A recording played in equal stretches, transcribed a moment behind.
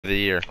the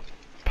year,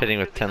 pitting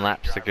with 10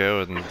 laps to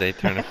go in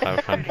Daytona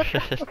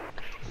 500.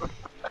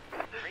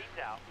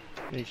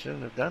 He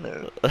shouldn't have done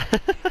it.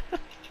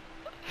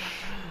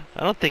 I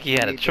don't think he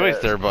had a choice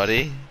there,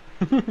 buddy.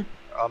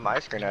 On my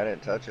screen, I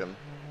didn't touch him.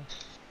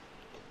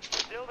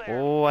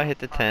 Oh, I hit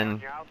the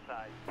 10.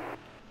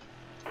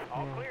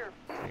 I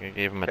think I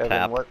gave him a Kevin,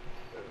 tap.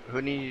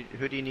 who do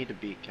you need to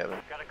beat, Kevin?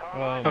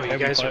 Oh, you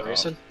guys are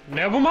racing?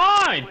 Never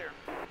mind!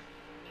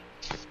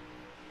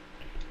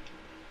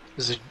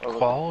 Is it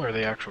qual or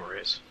the actual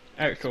race?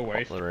 Actual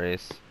race. The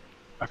race.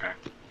 Okay.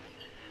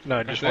 No,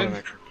 I just want to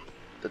make sure.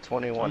 The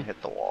 21 hit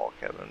the wall,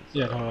 Kevin. So.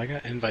 Yeah, no, I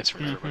got invites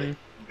from everybody.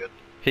 Good.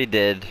 He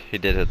did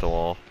hit the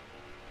wall.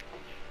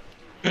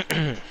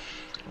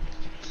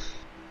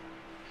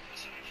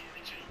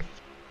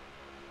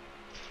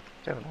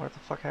 Kevin, what the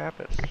fuck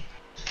happened?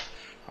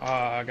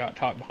 I got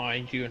top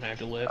behind you and had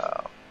to lift.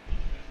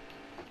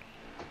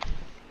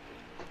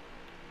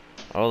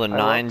 Oh, the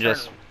 9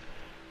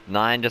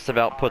 just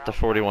about put the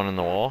 41 in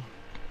the wall.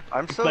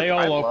 I'm so. They all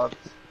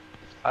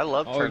I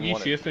love Oh, are turn you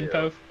 1 and shifting, 2.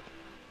 Toph?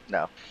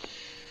 No.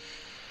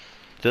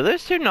 Do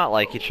those two not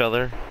like each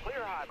other?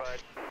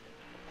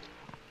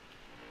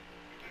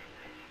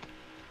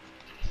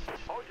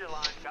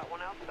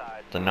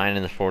 The 9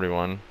 and the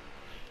 41.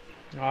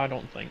 No, I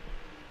don't think.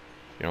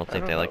 You don't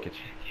think they like each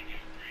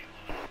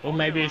other? Well,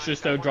 maybe it's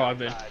just their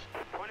driving.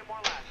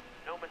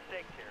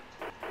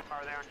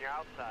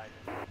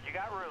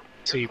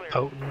 See,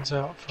 Poten's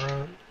out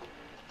front.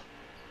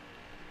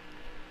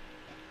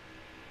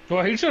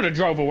 Well, he should have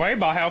drove away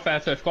by how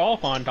fast his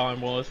qualifying time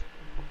was.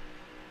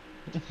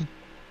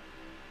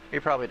 He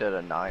probably did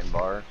a 9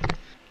 bar.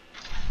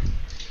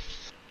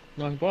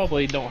 Well, he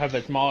probably don't have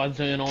his mods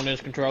in on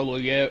his controller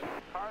yet.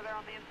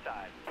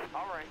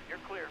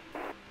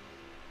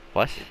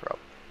 What?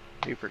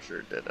 He for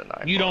sure did a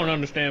 9 You bar. don't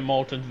understand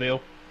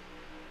Moultonsville.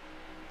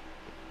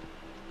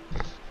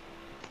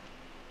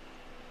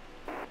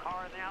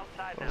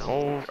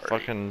 Oh,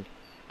 fucking...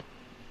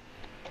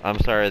 I'm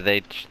sorry,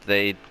 they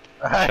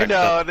I checked know,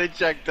 up. they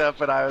checked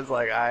up and I was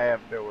like, I have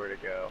nowhere to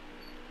go.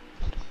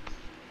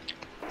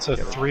 It's a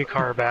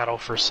 3-car battle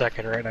for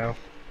second right now.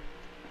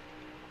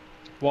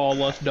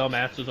 While us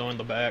dumbasses are in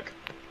the back.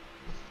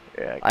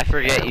 Yeah. I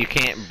forget you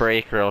can't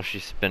brake or else you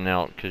spin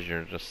out because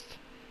you're just...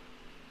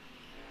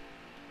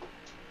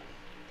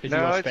 'Cause No,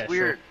 you're it's special.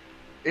 weird.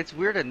 It's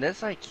weird in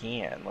this I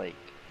can. Like,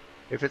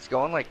 if it's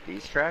going like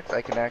these tracks,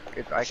 I can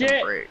I Shit.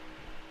 can brake.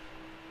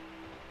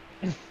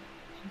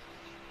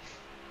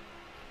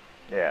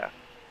 Yeah.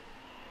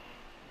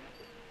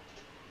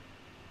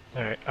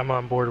 Alright, I'm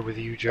on board with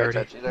you, Did I Jardy.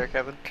 touch you there,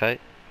 Kevin? Okay.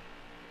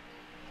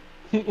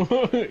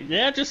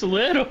 Yeah, just a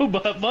little,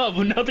 but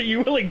nothing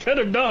you really could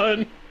have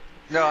done.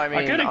 No, I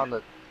mean could've- on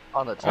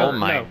the turn. Oh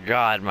my No.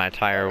 god, my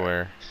tire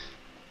wear.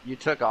 You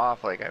took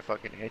off like I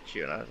fucking hit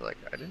you, and I was like,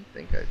 I didn't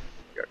think I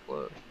got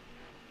close.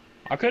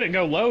 I couldn't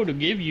go low to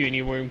give you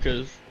any room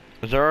because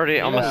There's already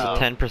almost Yeah. a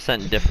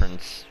 10%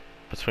 difference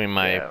between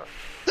my Yeah.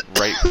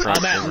 right front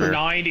I'm at and rear.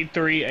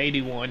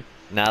 93.81.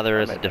 Now there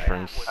is I'm a at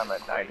difference. I'm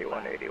at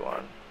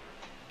 91.81.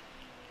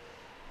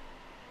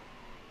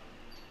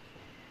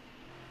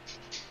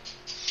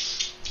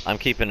 I'm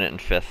keeping it in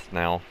 5th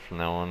now, from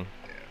now on.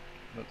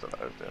 That's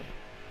what I was doing.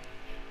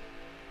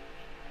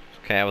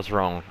 Okay, I was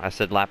wrong. I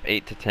said lap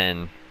 8 to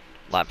 10,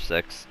 lap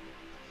 6.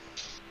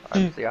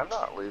 See, I'm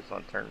not loose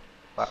on turn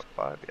lap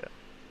 5 yet.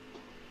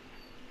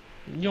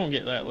 You don't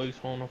get that loose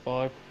on a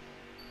 5.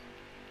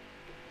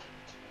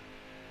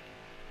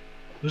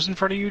 Who's in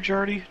front of you,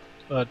 Jardy?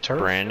 Turf?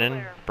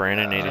 Brandon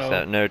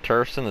 87. No,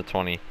 Turf's in the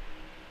 20.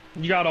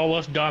 You got all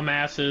us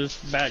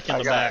dumbasses back in I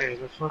the got back. Okay,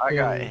 the I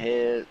got fucking-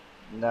 hit.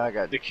 Now I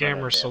got The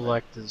camera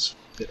select is...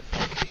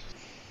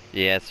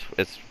 Yeah,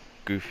 it's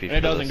goofy. It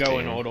for doesn't this go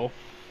in game. auto.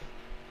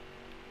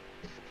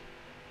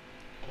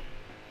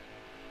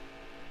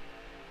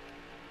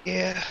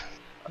 Yeah.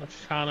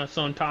 It's kind of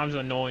sometimes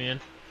annoying.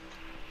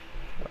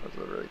 That was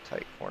a really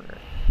tight corner.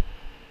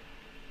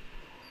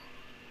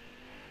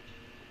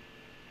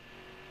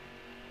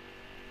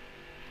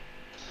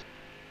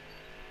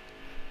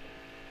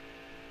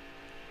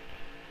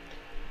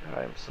 God,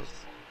 I'm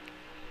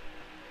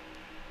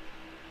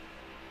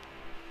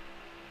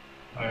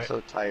Alright.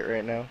 so tight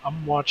right now.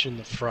 I'm watching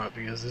the front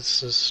because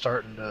this is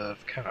starting to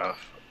kind of...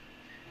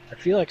 I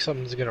feel like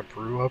something's gonna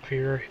brew up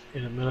here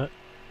in a minute.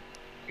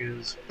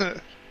 Because...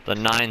 The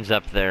 9's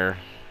up there.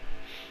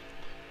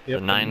 Yep,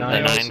 the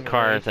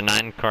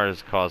 9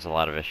 cars cause a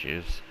lot of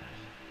issues.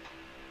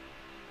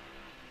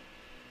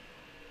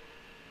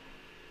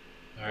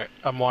 Alright,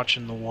 I'm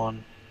watching the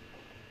 1.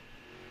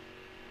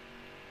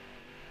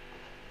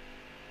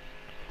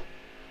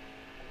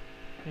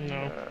 No.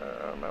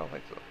 I don't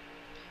think so.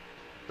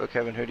 So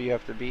Kevin, who do you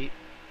have to beat?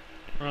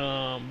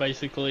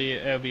 Basically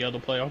every other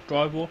playoff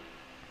driver.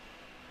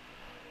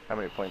 How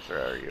many points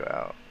are you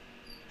out?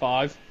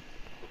 5.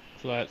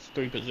 So that's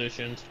 3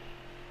 positions.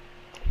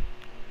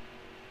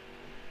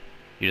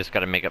 You just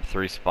gotta make up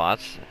 3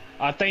 spots.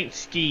 I think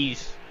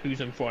Skis,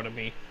 who's in front of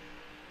me.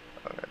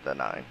 Okay, the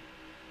 9.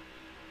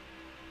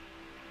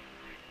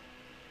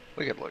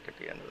 We could look at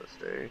the end of the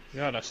stage. We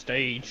got a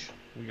stage.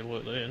 We can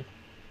look in.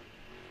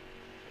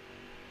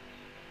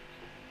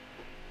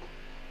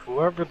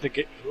 Whoever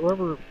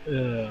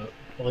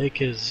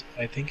Blake is,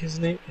 I think his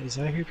name is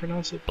that how you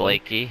pronounce it?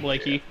 Blakey.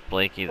 Blakey.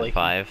 Blakey the Blakey.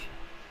 5.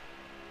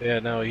 Yeah,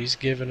 no, he's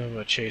giving him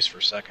a chase for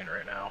second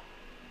right now.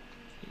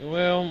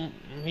 Well,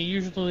 he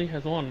usually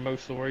has won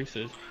most of the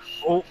races.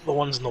 Oh, the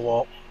one's in the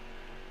wall.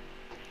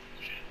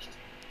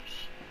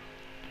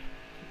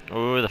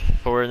 Ooh, the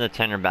 4 and the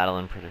 10 are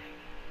battling pretty.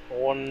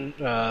 The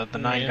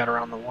 9 Yeah. got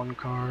around the 1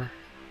 car.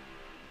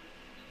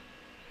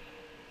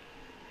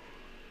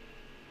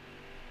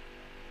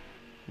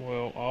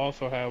 Well, I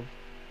also have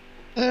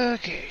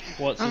Okay.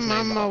 what's his I'm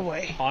name on my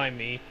way. behind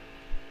me.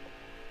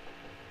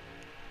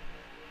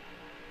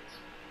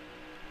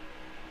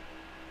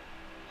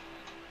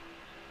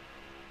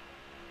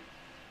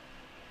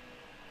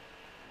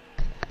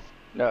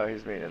 No,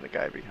 he's meaning the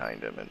guy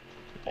behind him and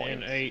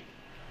And 8.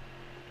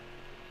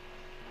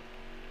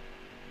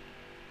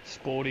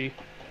 Sporty.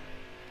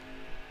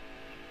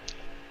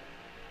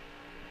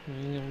 I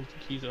think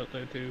he's up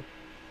there too.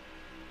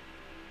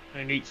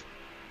 And each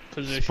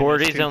position is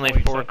Sporty's 2 only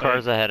points, 4 I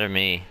cars think. ahead of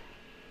me.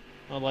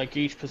 Like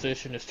each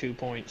position is 2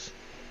 points.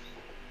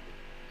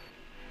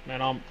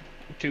 And I'm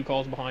 2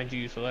 calls behind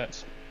you, so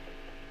that's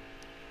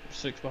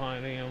 6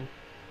 behind him.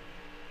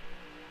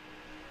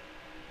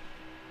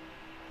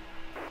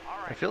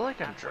 I feel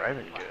like I'm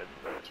driving good,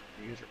 but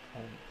you guys are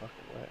pulling the fuck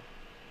away.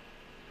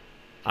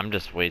 I'm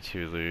just way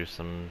too loose.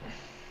 I'm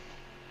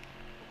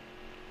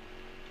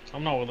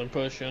not really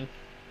pushing.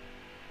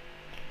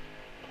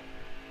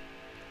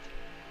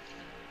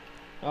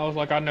 I was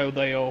like, I know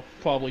they'll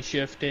probably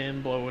shift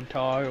in, blowing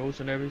tiles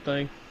and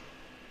everything.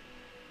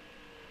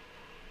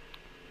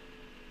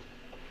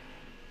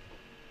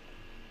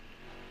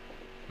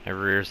 My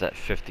rear's at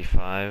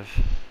 55.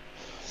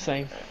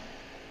 Same.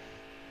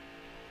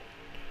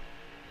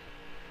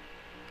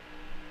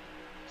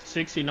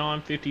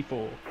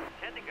 69.54.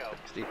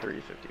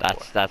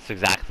 63.54. That's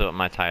exactly what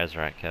my tires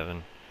are at,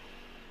 Kevin.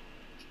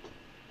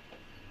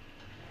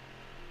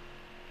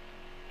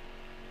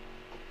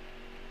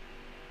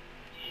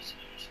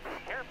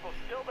 Careful,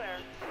 still there.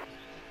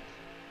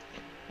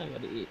 I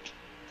got to eat.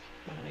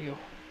 Behind you.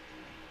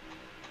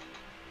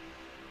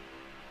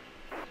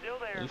 Still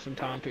there. Lose some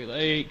time too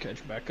late.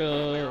 Catch back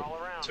Clear up. all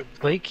around. So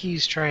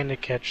Blakey's trying to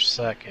catch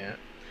second.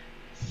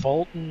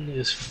 Fulton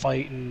is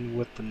fighting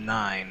with the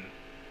 9.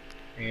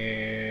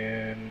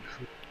 And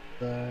who's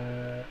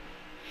that?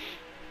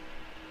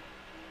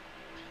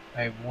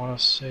 I want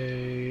to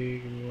say,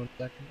 give me 1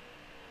 second.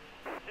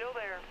 Still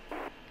there.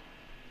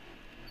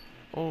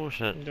 Oh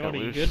shit, got Johnny,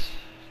 you loose. good?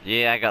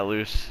 Yeah, I got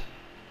loose.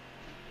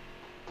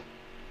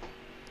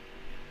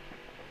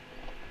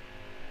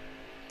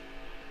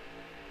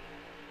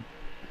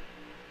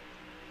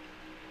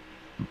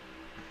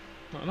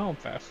 I know I'm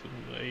faster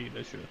than the 8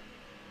 this year.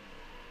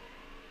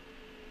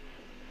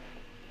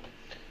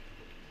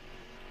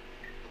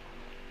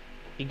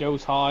 He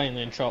goes high and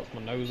then chops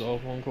my nose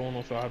off one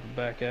corner, so I have to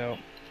back out.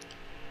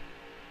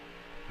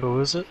 Who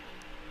is it?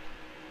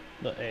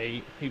 The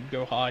 8, he'd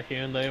go high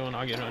here and there when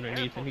I get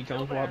underneath and he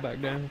comes right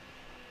back down.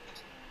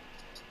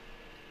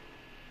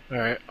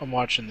 Alright, I'm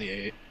watching the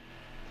 8.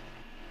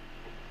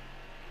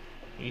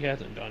 He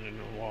hasn't done it in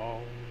a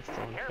while. I'm just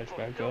trying to catch Careful,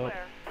 back still up.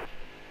 there.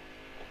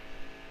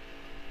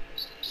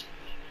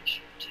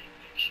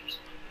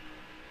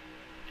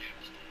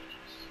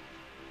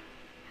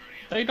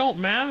 They don't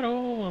matter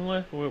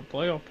unless we're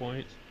playoff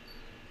points.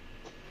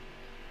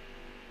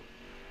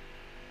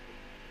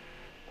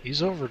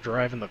 He's over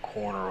driving the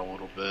corner a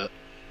little bit.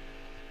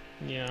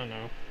 Yeah, I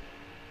know.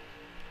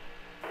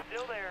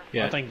 Still there.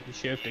 Yeah, I think he's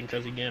shifting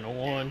because he getting a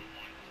 1.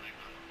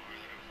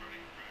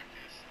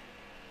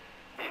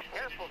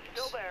 Careful,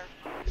 still there.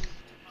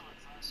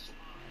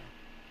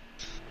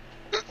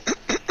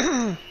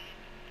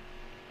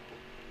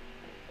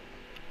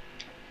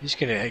 he's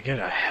gonna get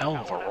a hell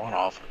of a run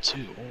off him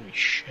too. Holy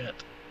shit.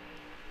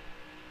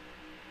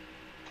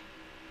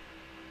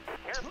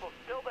 Careful,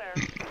 still there.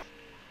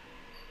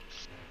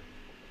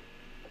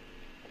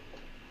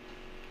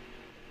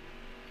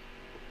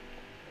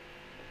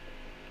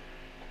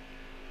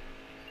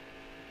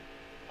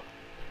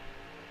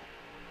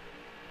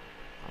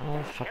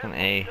 Oh, fucking Careful,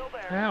 A. still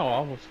there. How? I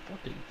was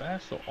fucking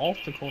fast so off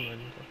the corner.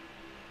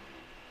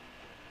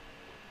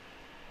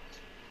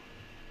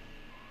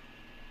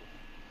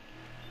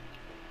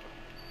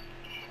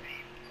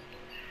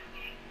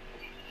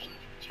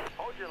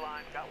 Hold your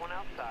line. Got one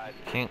outside.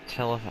 Can't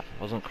tell if it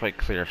wasn't quite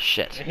clear.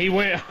 Shit. He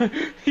went,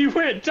 he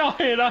went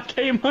tired. I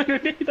came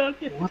underneath on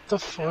him. What the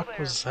fuck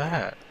was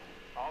that?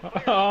 All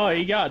clear. Oh,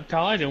 he got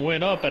tied and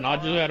went up, and I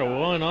just had to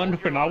run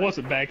under, and I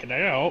wasn't backing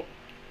out.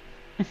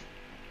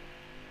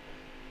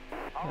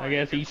 All I right,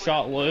 guess he you're clear.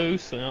 shot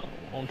loose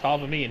on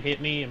top of me and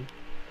hit me, and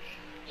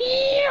 5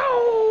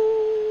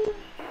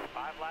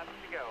 laps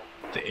to go.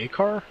 The A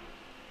car?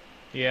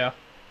 yeah.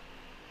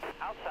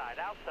 Outside,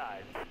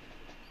 outside.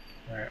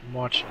 Alright, I'm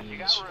watching You these.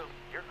 got room.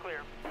 You're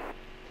clear.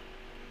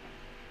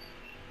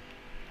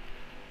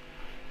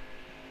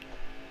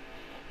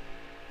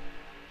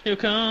 Here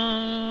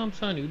comes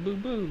Honey Boo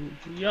Boo.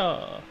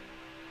 Yeah.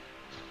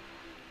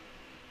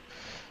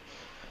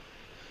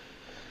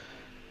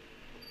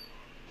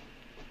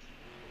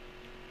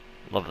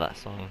 Love that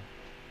song.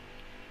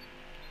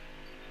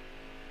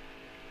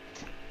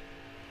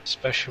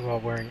 Especially while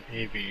wearing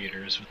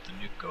aviators with the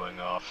nuke going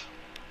off.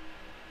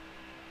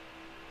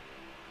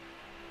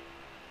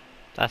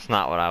 That's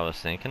not what I was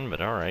thinking,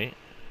 but alright.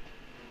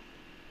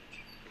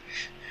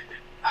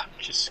 I'm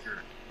just scared.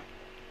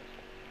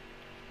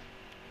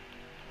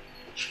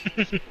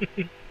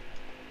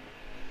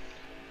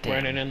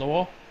 Running in the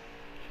wall.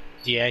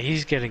 Yeah,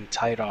 he's getting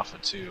tight off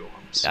of 2.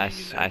 I'm I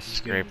seeing that. He's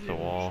scraped the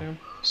getting wall.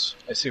 close.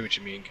 I see what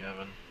you mean,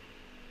 Kevin.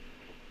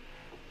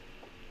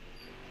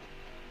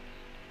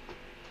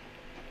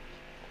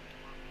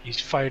 He's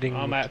fighting.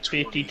 I'm with at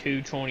the 20.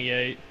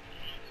 52-28.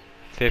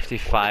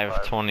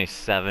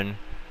 55-27.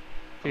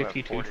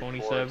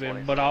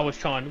 52-27. But I was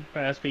trying to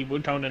pass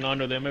people turning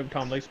under them every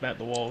time they smacked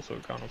the wall, so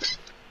it kind of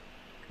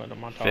cut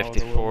my tires a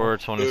little more.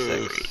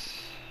 54-26.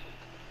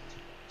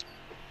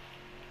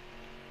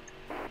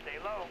 Stay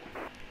low.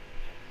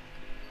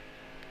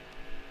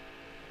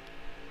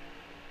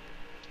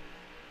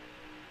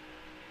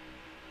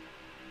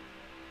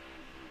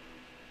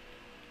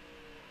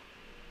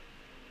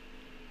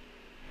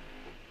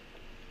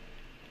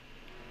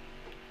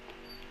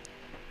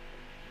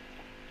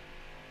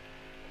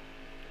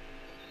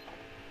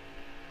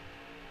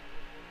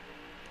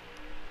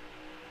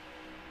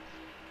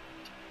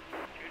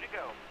 Two to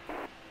go.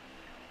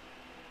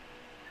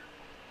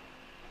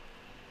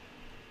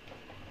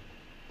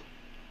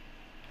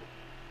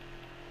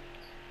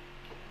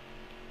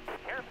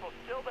 Careful,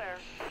 still there.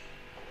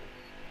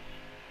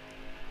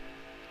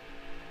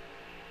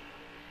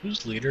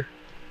 Who's leader?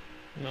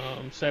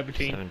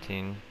 17.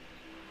 17.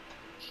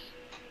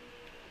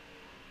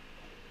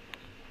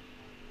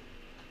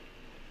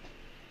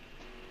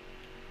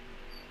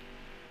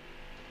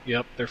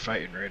 Yep, they're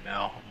fighting right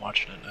now. I'm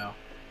watching it now.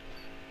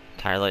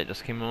 Tire light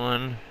just came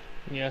on.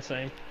 Yeah,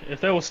 same.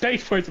 If there was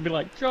stage points, it'd be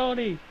like,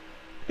 Johnny!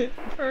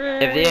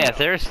 If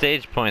there were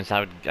stage points,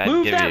 I'd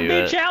Move give that you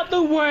bitch it. out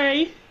the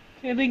way,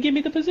 and then give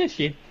me the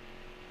position.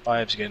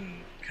 5's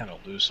getting kind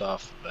of loose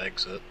off of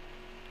exit.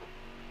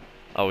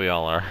 Oh, we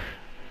all are.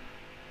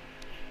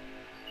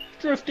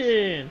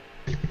 Drifting!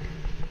 I'm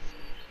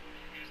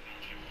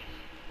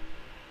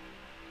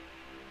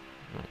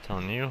not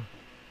telling you.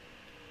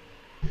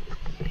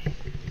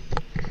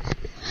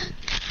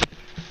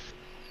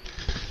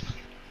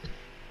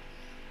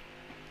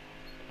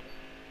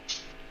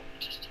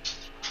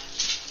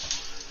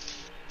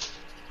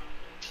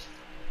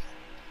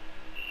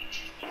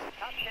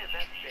 Top 10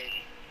 that stage.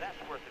 That's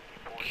worth it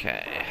before.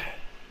 Okay.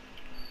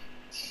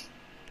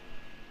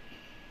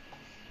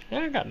 Yeah,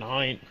 I got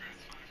 9.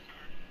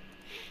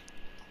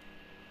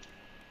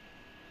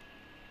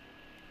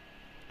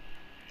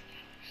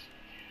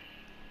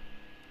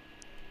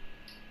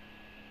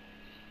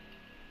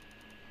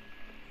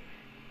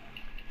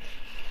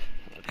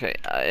 Okay,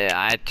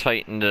 I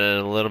tightened it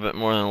a little bit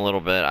more than a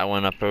little bit. I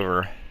went up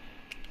over.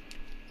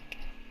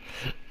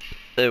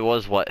 It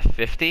was what,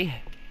 50?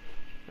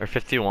 Or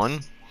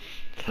 51?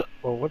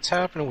 Well, what's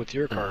happening with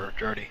your car,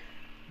 Jordy?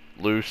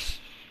 Loose.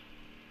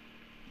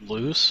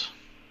 Loose?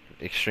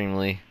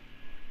 Extremely.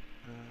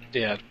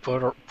 Yeah,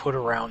 put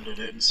around it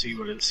and see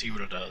what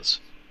it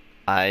does.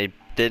 I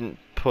didn't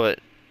put.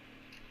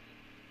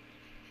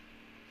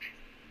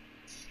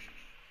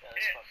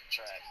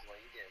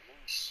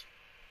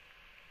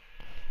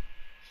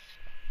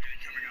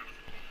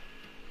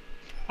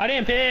 I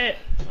didn't pit!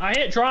 I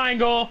hit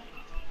triangle!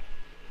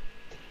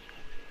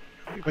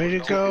 Way to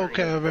go,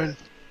 Kevin.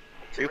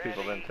 2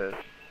 people didn't pitch.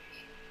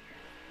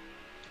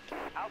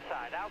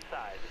 Outside,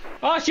 outside.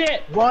 Oh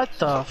shit! What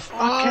the fuck?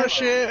 Oh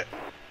shit!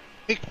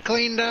 It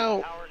cleaned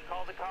out. Towers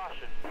called a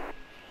caution.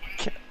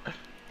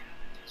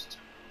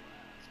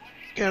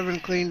 Kevin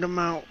cleaned them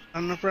out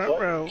on the front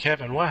row.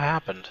 Kevin, what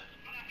happened?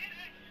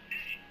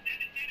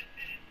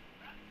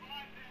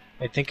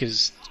 I think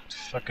his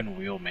fucking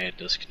wheel may have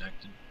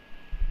disconnected.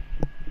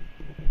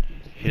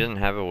 He doesn't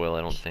have a will,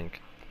 I don't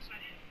think.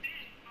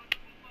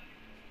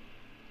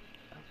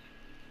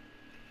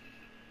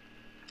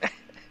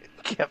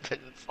 Kevin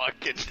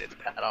fucking did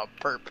that on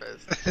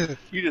purpose.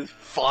 You just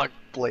fucked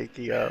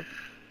Blakey up.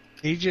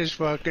 He just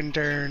fucking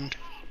turned.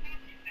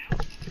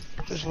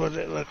 That's what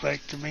it looked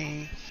like to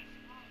me.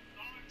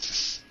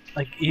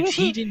 Like,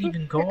 he didn't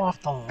even go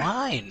off the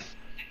line.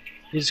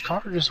 His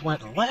car just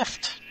went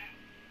left.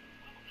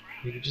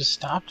 He just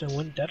stopped and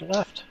went dead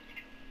left.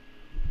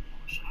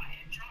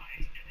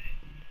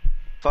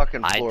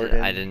 Fucking floored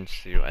him. I didn't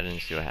see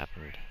what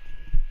happened.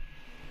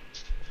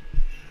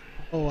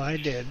 Oh, I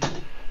did.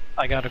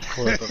 I got a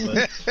clip of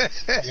it.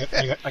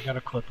 I got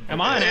a clip of it. Am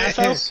I an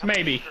asshole?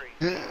 Maybe.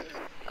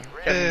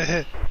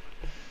 Did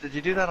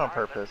you do that on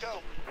purpose?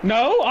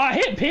 No, I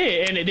hit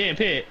pit and it didn't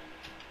pit.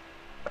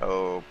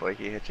 Oh,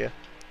 Blakey hit you?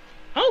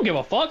 I don't give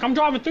a fuck. I'm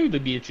driving through the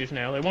bitches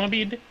now. They want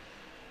to be.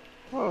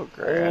 Oh,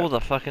 great. Oh,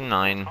 the fucking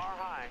 9. Car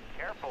high,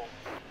 careful.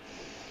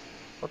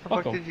 What the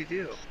fuck fuck 'em. did you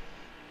do?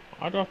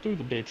 I drive through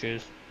the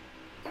bitches.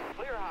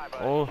 Clear high,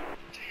 bud. Oh,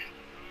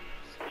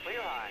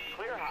 Clear high.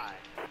 Clear high.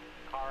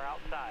 Car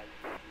outside.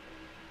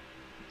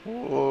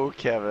 Whoa,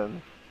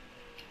 Kevin.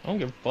 I don't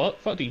give a fuck.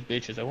 Fuck these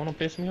bitches. They want to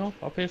piss me off.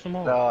 I'll piss them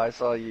off. No, I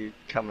saw you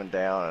coming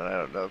down, and I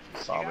don't know if you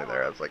saw me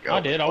there. I was like, oh, I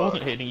did. I fuck.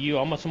 wasn't hitting you.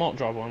 I'm a smoke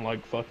dropper on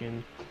like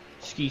fucking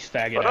skis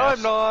faggot But ass.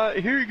 I'm not.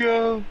 Here you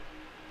go.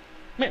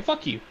 Man,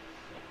 fuck you.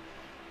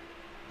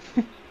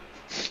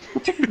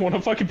 You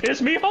wanna fucking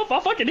piss me off?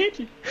 I'll fucking hit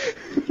you.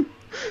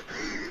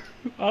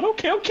 I don't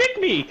care. Kick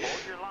me. Hold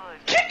your line.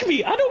 Kick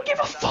me. I don't give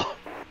a fuck.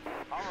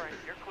 Alright,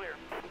 you're clear.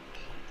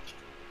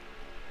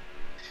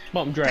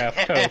 Bump draft,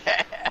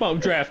 Toph.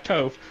 Bump draft,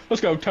 Toph.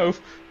 Let's go, Toph.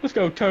 Let's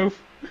go, Toph.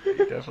 You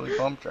definitely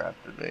bump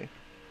drafted me.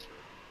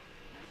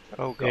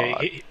 Oh, God.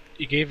 Yeah,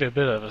 you gave a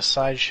bit of a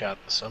side shot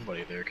to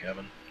somebody there,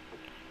 Kevin.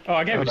 Oh,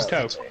 I gave it to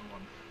that's Toph.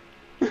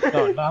 the 21.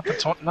 No, not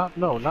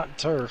the not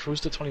Turf.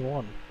 Who's the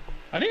 21?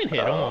 I didn't hit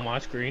him on my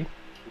screen.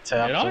 You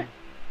tapped Did I? him.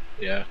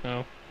 Yeah.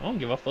 No, I don't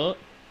give a fuck.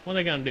 What are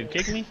they gonna do?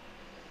 Kick me?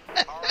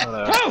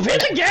 Uh, Toph,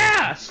 hit the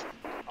gas!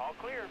 All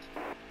clear.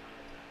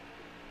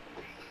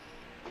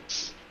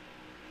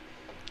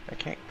 I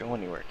can't go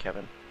anywhere,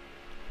 Kevin.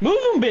 Move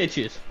them,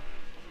 bitches!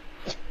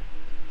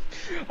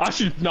 I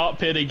should not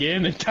pit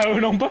again and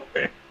tone on both.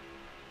 Car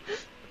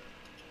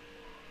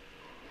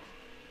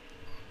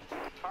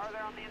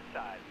there on the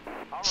inside.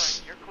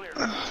 Alright, you're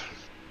clear.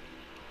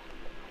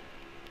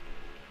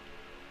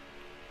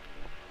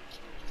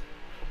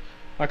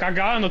 Like, I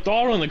got on the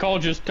throttle and the car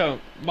just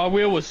toned. My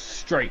wheel was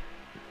straight.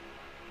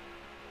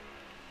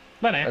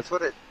 But That's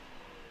what it.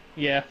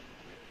 yeah.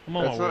 I'm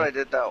on That's my what wheel. I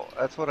did that.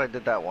 That's what I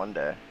did that one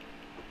day.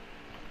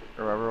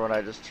 Remember when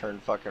I just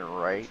turned fucking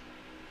right?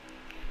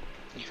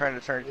 You trying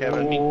to turn,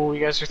 Kevin? oh, you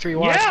guys are 3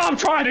 wide. Yeah, I'm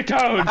trying to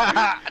tone!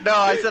 No,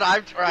 I said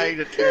I'm trying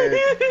to turn.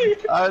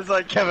 I was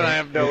like, Kevin, I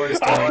have nowhere to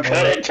I go.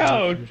 couldn't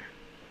tone!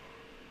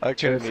 I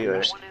couldn't either.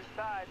 One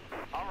inside.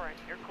 Alright,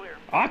 you're clear.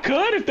 I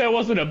could if there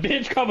wasn't a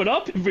bitch coming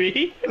up to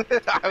me.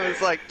 I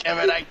was like,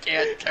 Kevin, I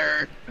can't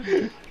turn.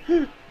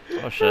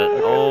 oh shit.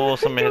 Oh,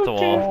 somebody hit the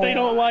Okay, if wall. they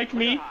don't like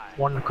me.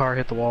 One car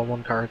hit the wall.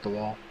 One car hit the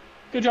wall.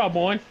 Good job,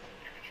 boy.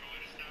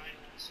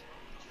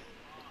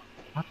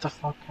 What the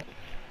fuck?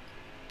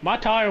 My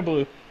tire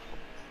blew.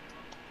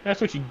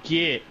 That's what you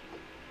get.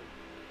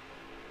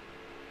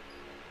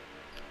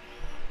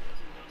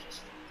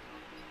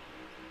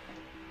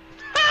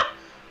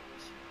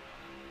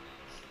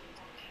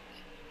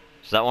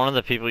 Is that one of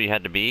the people you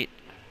had to beat?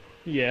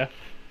 Yeah.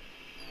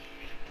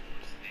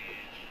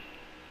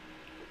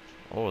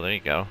 Oh, there you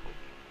go.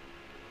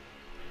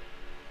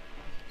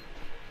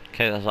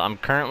 Okay, so I'm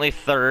currently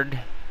third.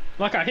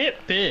 Like I hit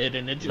bid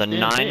and it just The didn't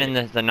 9 hit.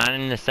 and the 9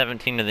 and the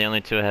 17 are the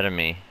only two ahead of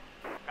me.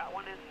 Got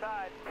one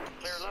inside.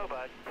 Clear low,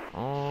 bud.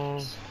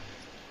 Oh,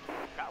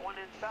 Got one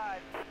inside.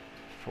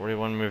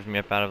 41 moved me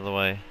up out of the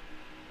way.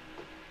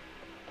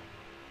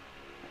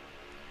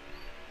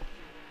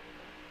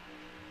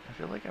 I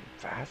feel like I'm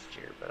fast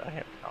here, but I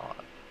am not.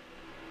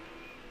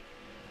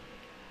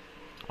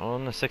 Oh,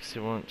 and the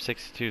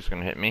 62 is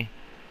gonna hit me.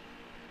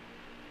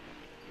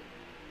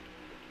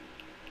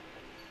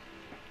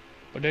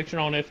 Prediction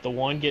on if the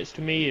 1 gets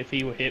to me, if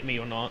he will hit me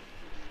or not.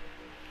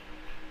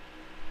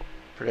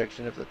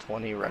 Prediction if the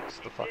 20 wrecks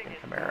the fucking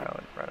Camaro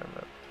in front of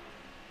it.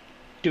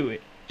 Do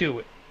it. Do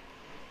it.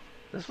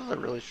 This was a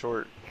really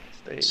short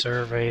stage.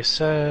 Survey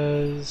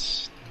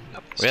says.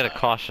 We had a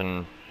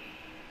caution.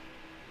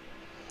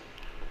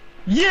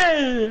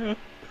 Yeah!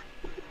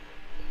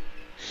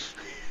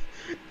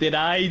 Did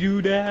I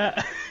do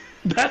that?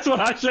 That's what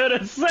I should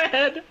have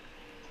said!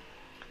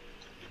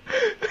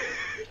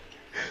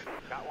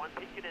 Got one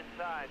peeking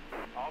inside.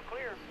 All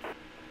clear.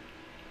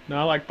 No,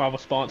 I like my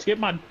response. Get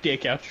my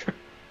dick out your...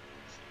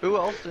 Who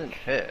else didn't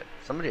hit?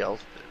 Somebody else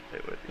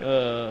did hit with you.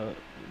 The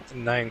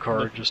 9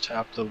 car just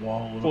tapped the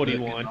wall a little 41.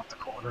 bit, getting off the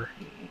corner.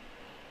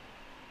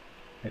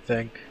 I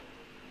think.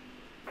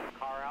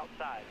 Car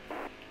outside.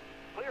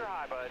 Clear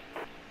high, bud.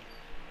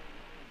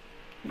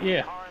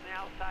 Yeah. Car on the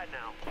outside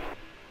now.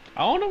 I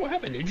don't know what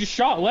happened. It just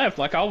shot left.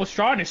 Like I was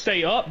trying to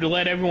stay up to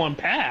let everyone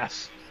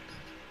pass.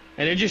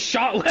 And it just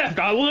shot left.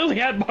 I literally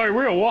had my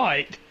rear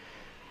white.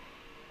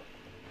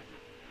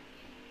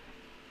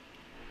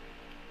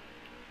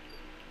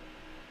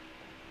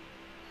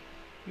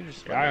 You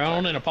just I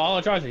owned and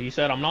apologized. He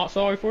said, I'm not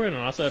sorry for it. And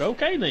I said,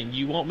 okay, then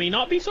you want me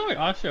not be sorry?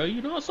 I'll show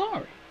you not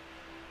sorry.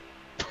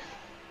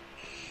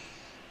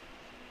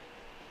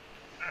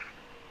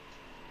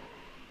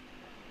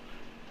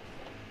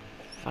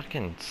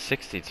 Fucking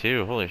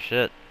 62, holy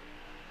shit.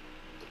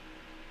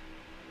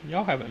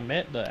 Y'all haven't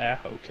met the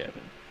Aho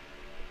Kevin.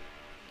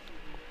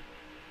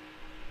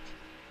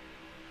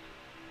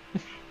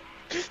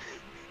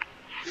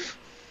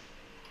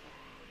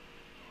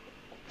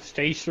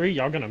 Stage 3,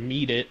 y'all gonna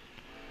meet it.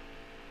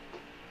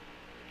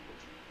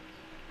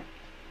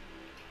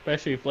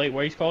 Especially if late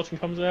waste caution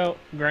comes out.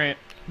 Grant,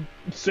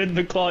 send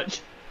the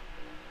clutch.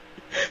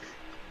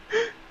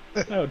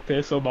 That would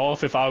piss him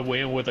off if I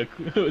win with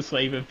a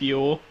saving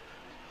fuel.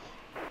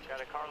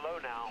 Got a car low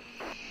now.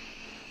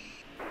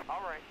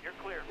 Alright, you're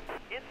clear.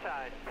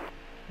 Inside.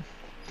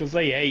 Because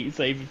they hate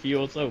saving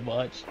fuel so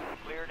much.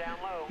 Clear down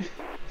low.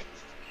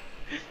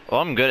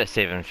 Well, I'm good at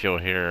saving fuel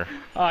here.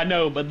 I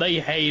know, but they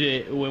hate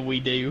it when we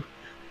do.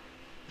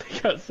 They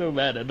got so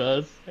mad at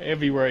us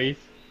every race.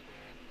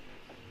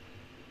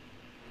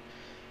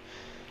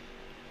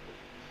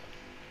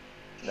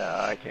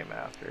 Nah, I came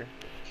after.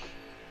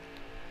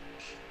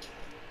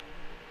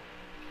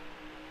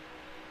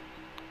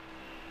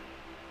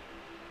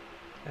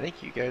 I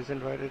think you guys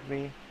invited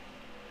me.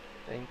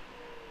 I think.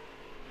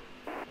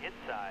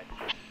 Inside.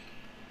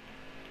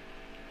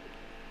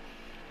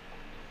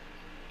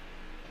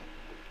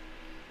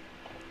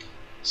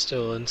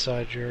 Still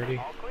inside, Jordy.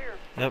 All clear.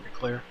 Yep.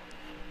 Clear.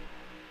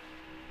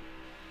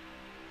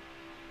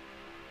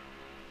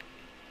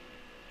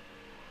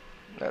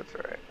 That's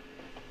right.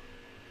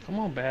 Come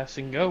on,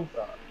 Bassin, go.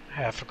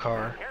 Half a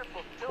car.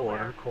 Careful, still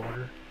there.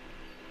 Quarter.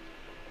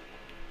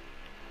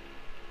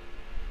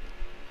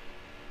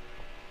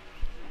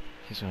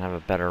 He's gonna have a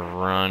better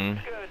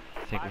run. Good.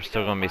 I think we're Five to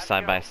still go, gonna be five to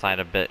side go. by side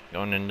a bit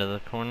going into the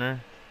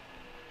corner.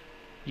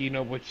 You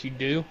know what you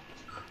do?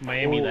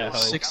 Miami that hoe.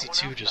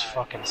 62 just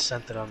fucking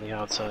sent it on the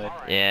outside. All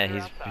right, Yeah,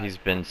 clear outside. he's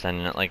been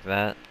sending it like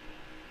that.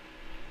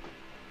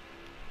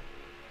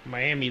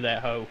 Miami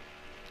that hoe.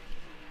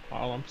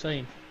 All I'm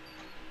saying.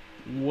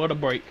 What a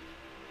break.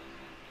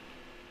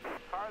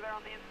 Car there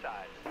on the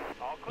inside.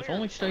 All It's clear.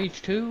 only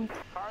stage 2.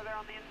 Car there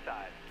on the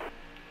inside.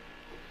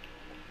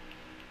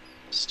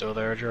 Still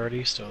there,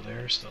 Jordy. Still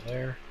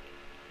there.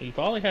 He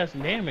probably has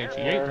some damage.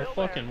 He ate the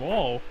fucking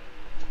wall.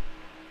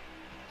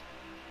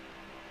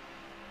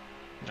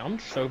 I'm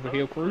just over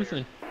here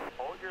cruising.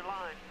 Hold your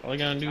line. All I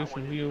gotta do is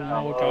some view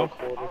All more right, talk.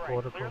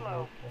 clear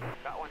low.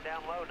 Got one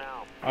down low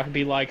now. I could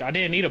be like, I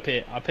didn't need a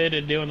pit. I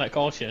pitted doing that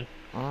caution.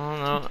 Oh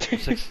no,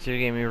 62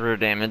 gave me rear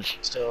damage.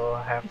 Still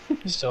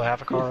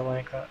have a car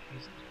length.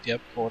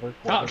 Yep, quarter.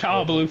 Top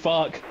tile blue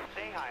fuck.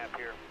 Staying high up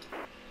here.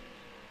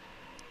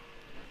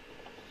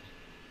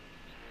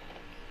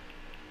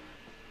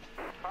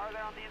 Car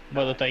there on the inside.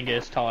 But the thing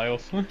is,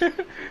 tiles.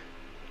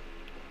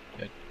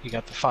 You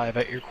got the 5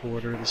 at your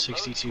quarter. The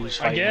 62's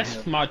I fighting.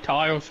 guess my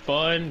tile's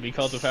fun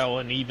because of how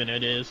uneven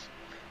it is.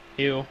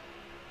 Ew.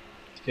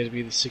 It's gonna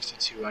be the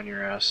 62 on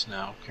your ass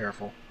now.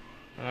 Careful.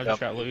 I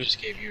just got Yep, loose.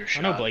 Just gave you a I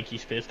shot. know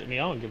Blakey's pissed at me.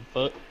 I don't give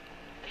a fuck.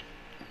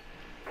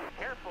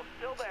 Careful,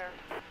 still there.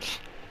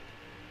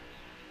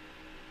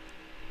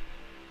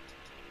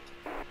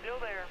 Still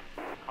there.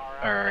 Car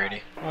outside.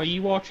 Alrighty. Are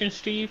you watching,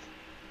 Steve?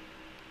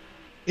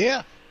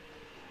 Yeah,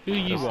 Who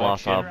you Just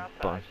lost watching? a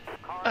bunch.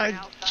 Car I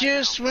outside.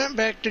 just went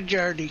back to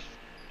Jardy.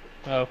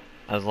 Oh,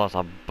 I just lost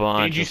a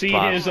bunch. did you of see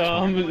spots.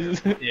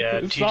 his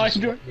Yeah,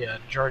 side?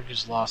 Jordy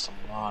just lost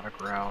a lot of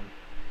ground.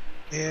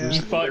 Yeah.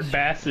 You fuck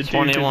bastard, dude,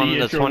 'cause 21. he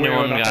The hit your wheel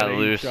 21 and I got had a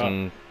loose shot.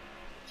 and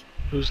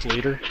Who's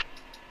leader?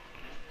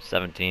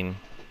 17.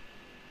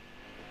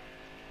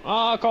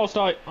 Ah, call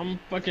start. I'm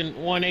fucking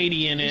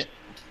 180 in it.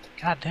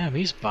 God damn,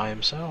 he's by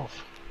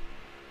himself.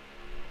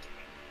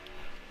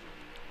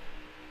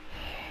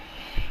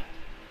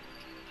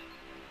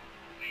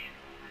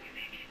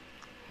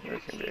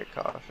 There's gonna be a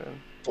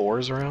caution.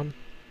 4's around.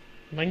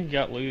 I think he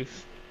got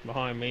loose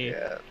behind me.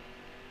 Yeah.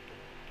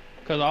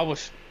 Because I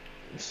was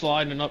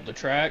sliding up the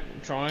track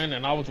trying,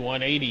 and I was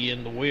 180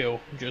 in the wheel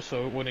just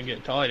so it wouldn't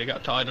get tight. It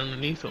got tight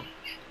underneath him.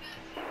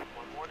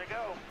 One more to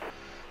go.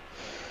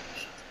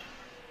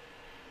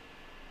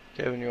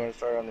 Kevin, you want to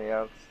start on the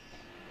outs?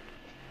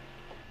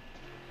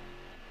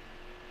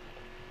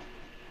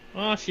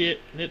 Oh shit,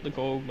 hit the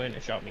gold, man,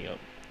 it shot me up.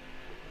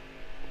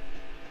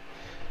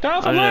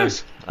 Time for I don't know.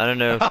 loose! I don't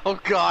know. Oh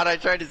God, I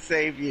tried to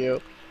save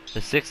you. The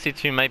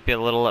 62 might be a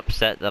little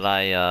upset that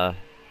I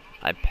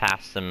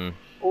passed him.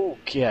 Oh,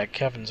 yeah,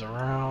 Kevin's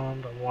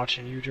around. I'm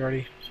watching you,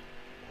 Jordy.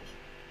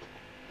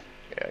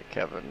 Yeah,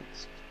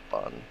 Kevin's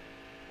fun.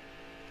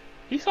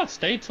 At least I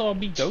stayed till I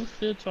be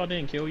ghosted so I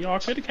didn't kill y'all. I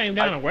could have came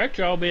down and wrecked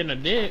y'all being a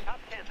dick. Top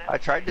 10 now. I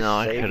tried to No,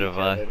 I save you, could've,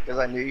 Kevin, because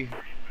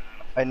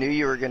I knew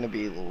you were gonna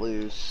be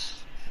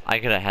loose. I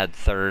could have had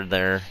third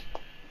there.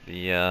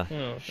 The Oh,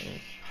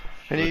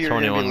 I knew The you were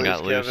gonna 21 be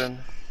got loose, loose.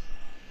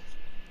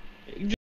 Kevin.